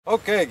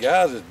Okay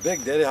guys, it's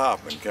Big Daddy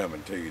Hoffman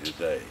coming to you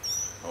today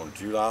on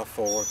July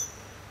 4th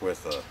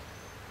with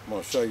I'm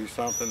going to show you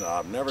something that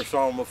I've never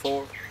shown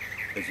before,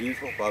 as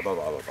usual, blah blah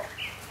blah blah blah.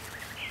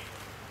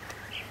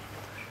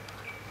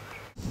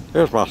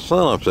 There's my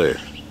son up there.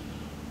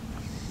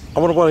 I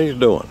wonder what he's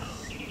doing.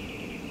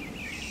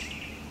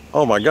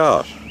 Oh my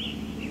gosh.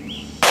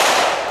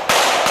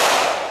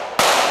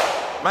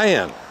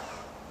 Man.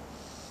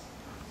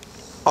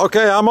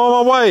 Okay, I'm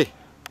on my way.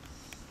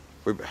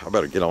 I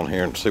better get on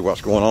here and see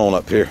what's going on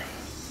up here.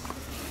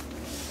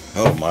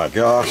 Oh my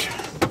gosh.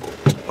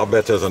 I'll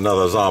bet there's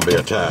another zombie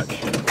attack.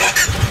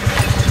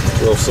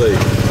 We'll see.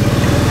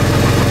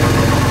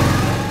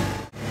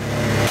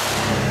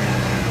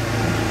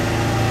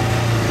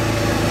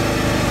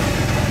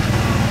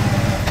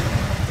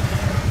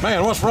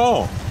 Man, what's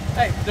wrong?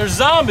 Hey, there's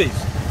zombies.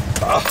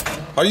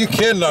 Are you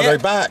kidding? Are they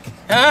back?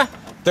 Huh?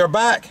 They're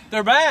back?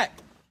 They're back.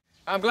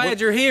 I'm glad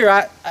you're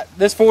here.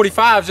 This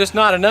 45 is just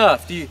not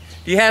enough. Do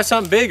you have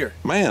something bigger?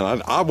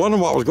 Man, I wonder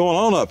what was going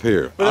on up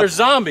here. But there's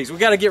zombies. We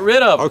got to get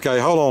rid of them. Okay,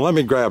 hold on. Let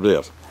me grab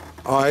this.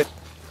 All right.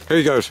 Here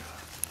you go.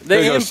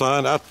 Here you go,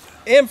 son.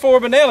 M4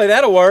 Benelli,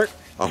 that'll work.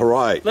 All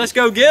right. Let's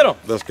go get them.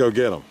 Let's go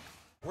get them.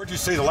 Where'd you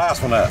see the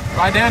last one at?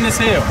 Right down this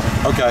hill.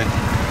 Okay.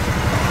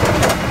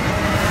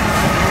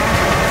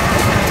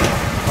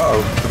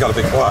 Uh-oh. We got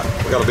to be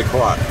quiet. We got to be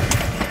quiet.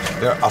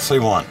 There, I see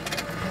one.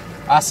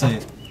 I see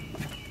it.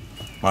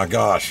 My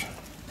gosh.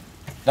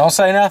 Don't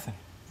say nothing.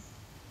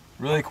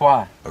 Really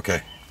quiet.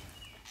 Okay.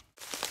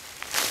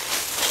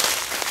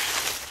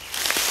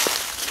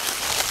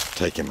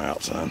 Take him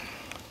out, son.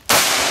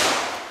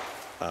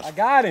 I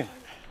got him.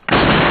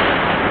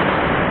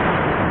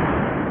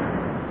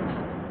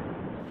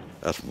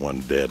 That's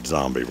one dead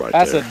zombie right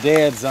there. there. That's a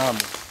dead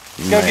zombie.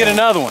 Let's go get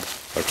another one.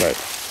 Okay.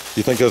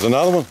 You think there's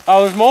another one?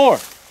 Oh, there's more.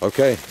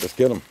 Okay, let's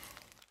get them.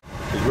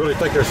 You really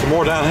think there's some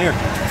more down here?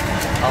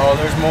 Oh,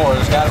 there's more.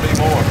 There's got to be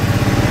more.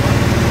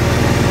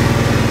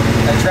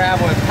 They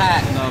travel in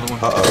pack, another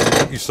one.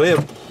 Uh-oh. You see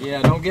him?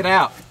 Yeah, don't get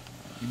out.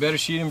 You better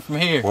shoot him from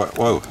here.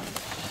 Whoa.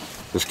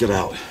 Let's get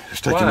out.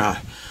 Let's take him out.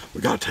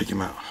 We got to take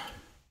him out.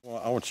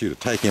 Well, I want you to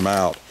take him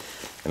out,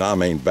 and I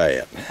mean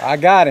bad. I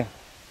got him.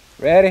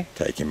 Ready?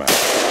 Take him out.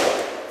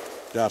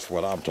 That's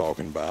what I'm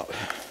talking about.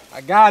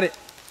 I got it.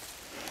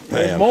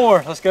 There's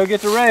more. Let's go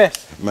get the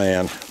rest.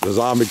 Man, the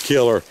zombie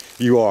killer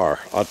you are.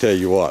 I'll tell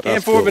you what.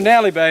 M4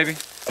 Benelli, baby.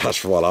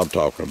 That's what I'm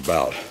talking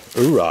about.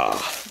 Hoorah.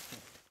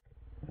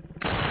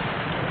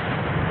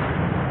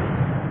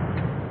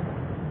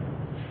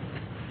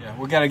 Yeah,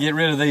 we got to get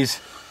rid of these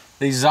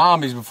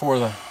zombies before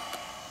the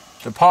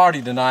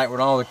party tonight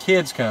when all the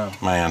kids come.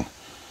 Man.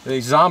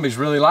 These zombies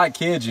really like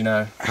kids, you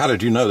know. How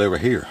did you know they were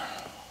here?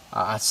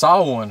 I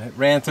saw one that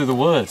ran through the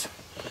woods.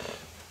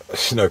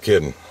 No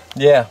kidding.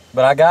 Yeah,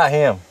 but I got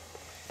him.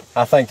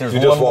 I think there's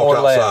one more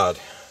left. You just walked outside?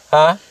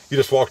 Huh? You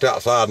just walked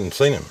outside and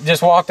seen him?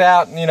 Just walked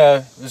out, and, you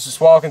know, was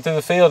just walking through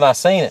the field and I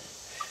seen it.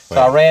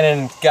 So I ran in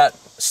and got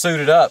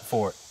suited up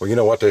for it. Well, you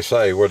know what they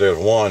say, where there's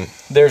one,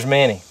 there's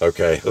many.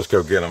 Okay, let's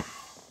go get him.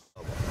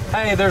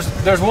 Hey, there's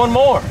one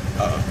more.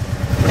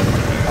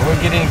 I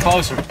wouldn't get any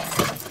closer.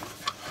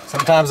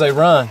 Sometimes they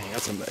run.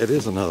 It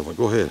is another one.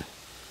 Go ahead.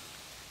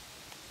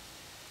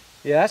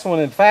 Yeah, that's one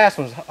of the fast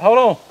ones. Hold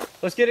on.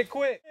 Let's get it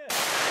quick. Yeah.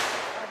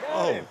 I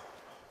got him.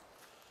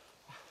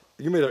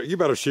 You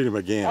better shoot him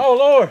again. Oh,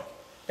 Lord.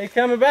 He's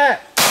coming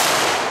back.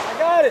 I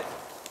got it.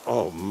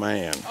 Oh,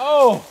 man.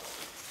 Oh.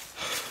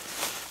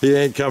 He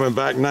ain't coming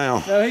back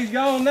now. No, he's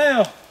gone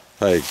now.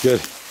 Hey,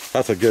 good.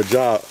 That's a good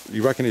job.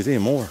 You reckon he's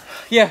in more?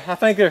 Yeah, I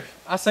think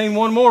I seen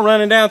one more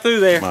running down through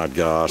there. My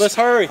gosh. Let's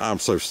hurry. I'm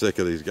so sick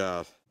of these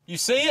guys. You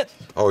see it?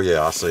 Oh,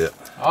 yeah, I see it.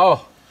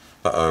 Oh.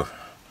 Uh-oh.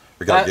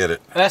 We gotta get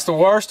it. That's the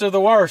worst of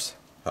the worst.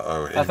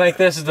 Uh-oh. I think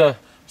this is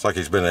it's like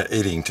he's been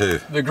eating too.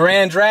 The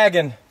Grand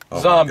Dragon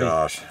zombie. Oh my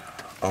gosh.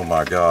 Oh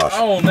my gosh.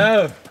 Oh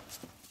no.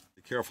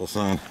 Be careful,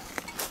 son.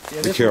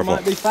 Yeah, this one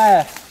might be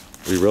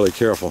fast. Be really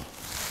careful.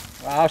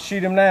 I'll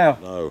shoot him now.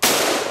 No.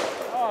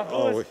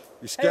 Oh,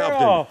 you scalped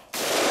him.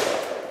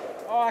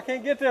 Oh, I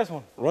can't get this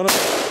one. Run up.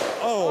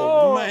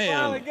 Oh, man. I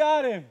finally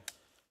got him.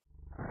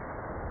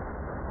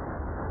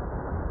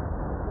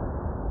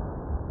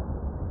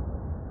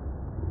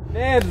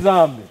 Dead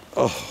zombie.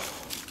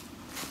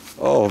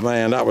 Oh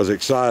man, that was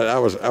exciting.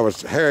 I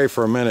was hairy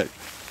for a minute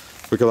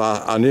because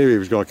I knew he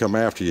was going to come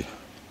after you.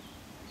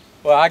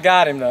 Well, I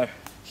got him though.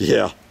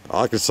 Yeah,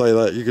 I could say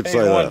that. You could say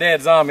that. One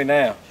dead zombie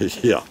now.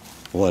 Yeah,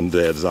 one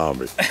dead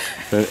zombie,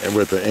 and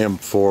with the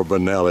M4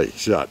 Benelli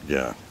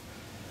shotgun.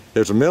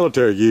 If the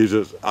military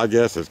uses it, I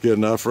guess it's good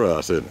enough for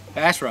us, isn't it?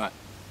 That's right.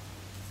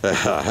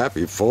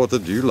 Happy 4th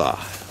of July.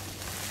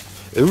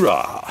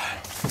 Hoorah!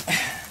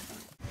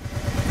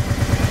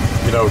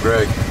 You know,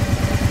 Greg,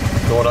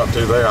 going up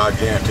through there, I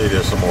guarantee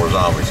there's some more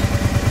zombies.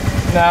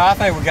 No, I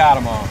think we got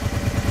them all.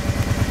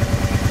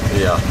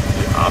 Yeah,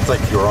 I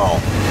think you're wrong.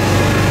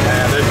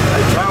 And they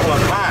travel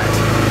in packs.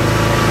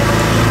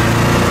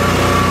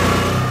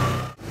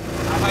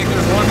 I think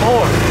there's one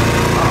more.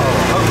 Uh-oh,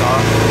 hold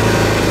on.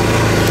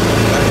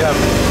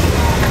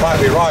 Might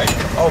be right.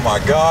 Oh my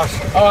gosh.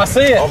 Oh, I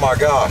see it. Oh my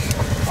gosh.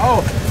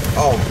 Oh.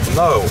 Oh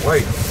no,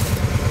 wait.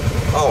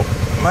 Oh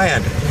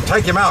man,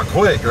 take him out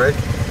quick, Greg.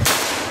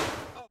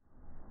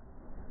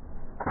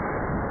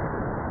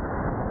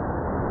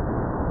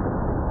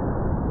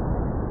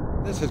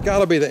 This has got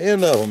to be the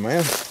end of them, man.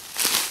 It's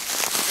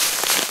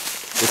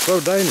so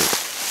dangerous.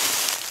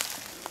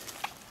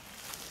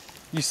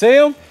 You see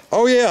them?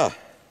 Oh yeah.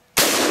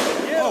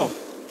 Yeah.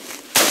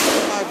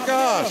 Oh my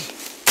gosh.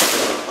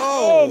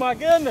 Oh my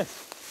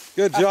goodness.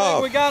 Good I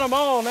job. think we got them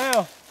all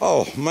now.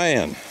 Oh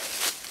man.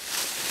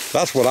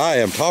 That's what I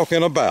am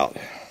talking about.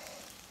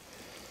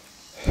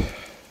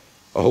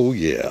 Oh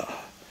yeah.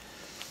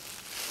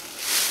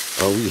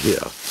 Oh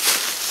yeah.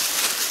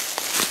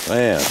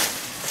 Man.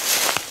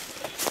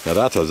 Now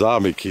that's a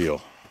zombie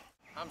kill.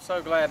 I'm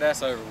so glad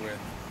that's over with.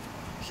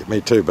 Me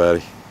too,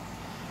 buddy.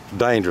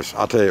 Dangerous.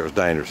 I'll tell you, it was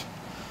dangerous.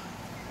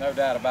 No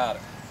doubt about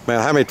it.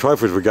 Man, how many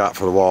trophies we got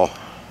for the wall?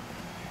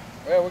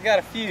 Well, we got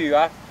a few.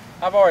 I've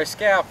already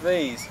scalped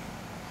these.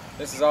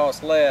 This is all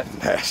that's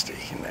left. Nasty,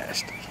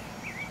 nasty.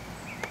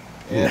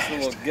 Yeah, some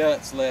little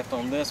guts left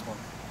on this one.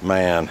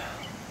 Man,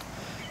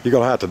 you're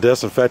gonna have to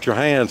disinfect your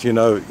hands. You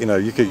know,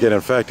 you could get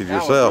infected That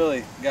yourself. one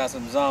really got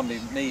some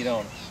zombie meat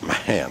on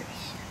it. Man,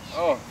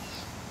 Oh.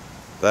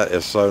 that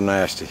is so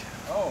nasty.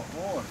 Oh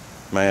boy.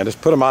 Man,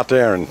 just put them out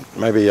there and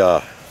maybe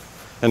on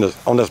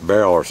this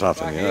barrel or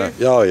something. Right You know?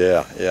 here? Oh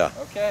yeah, yeah.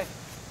 Okay.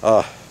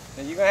 Uh,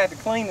 Then you're gonna have to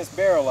clean this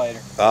barrel later.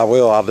 I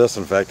will. I'll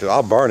disinfect it.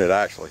 I'll burn it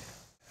actually.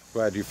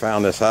 Glad you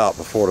found this out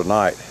before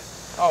tonight.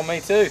 Oh, me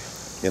too.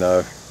 You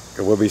know,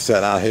 'cause we'll be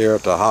sitting out here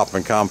at the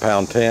Hoffman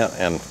compound tent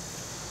and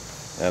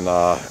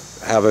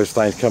have those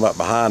things come up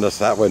behind us.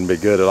 That wouldn't be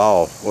good at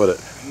all, would it?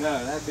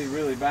 No, that'd be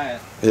really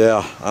bad.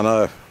 Yeah, I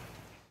know.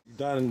 You've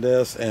done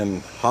this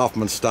in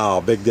Hoffman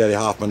style, Big Daddy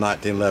Hoffman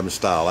 1911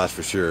 style, that's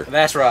for sure.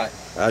 That's right.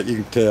 You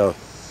can tell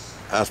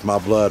that's my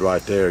blood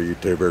right there,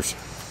 YouTubers.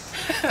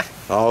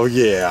 Oh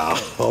yeah,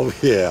 oh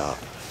yeah.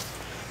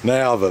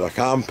 Now that the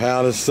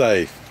compound is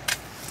safe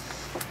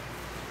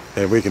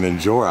and we can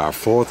enjoy our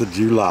 4th of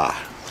July.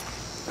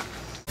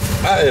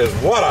 That is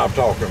what I'm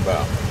talking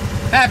about.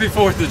 Happy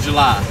 4th of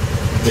July.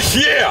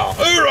 Yeah,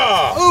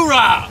 hoorah!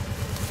 Hoorah!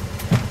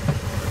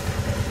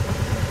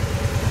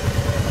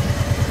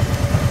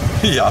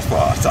 Yeah, that's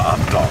what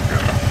I'm talking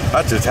about.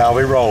 That's just how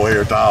we roll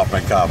here at the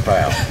Hoffman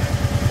compound.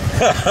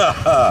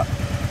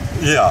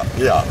 Yeah,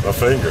 the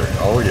finger.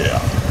 Oh yeah.